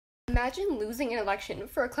imagine losing an election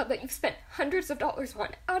for a club that you've spent hundreds of dollars on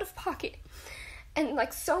out of pocket and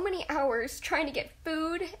like so many hours trying to get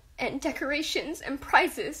food and decorations and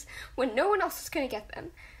prizes when no one else is going to get them.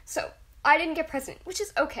 So I didn't get president, which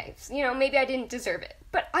is okay. You know, maybe I didn't deserve it,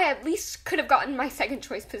 but I at least could have gotten my second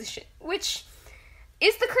choice position, which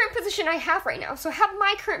is the current position I have right now. So have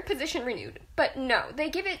my current position renewed. But no, they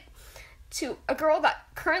give it to a girl that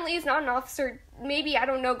currently is not an officer, maybe, I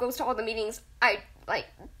don't know, goes to all the meetings.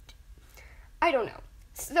 I don't know.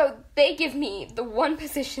 So they give me the one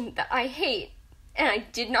position that I hate and I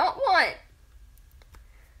did not want.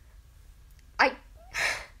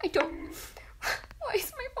 I don't. Why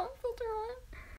is my mom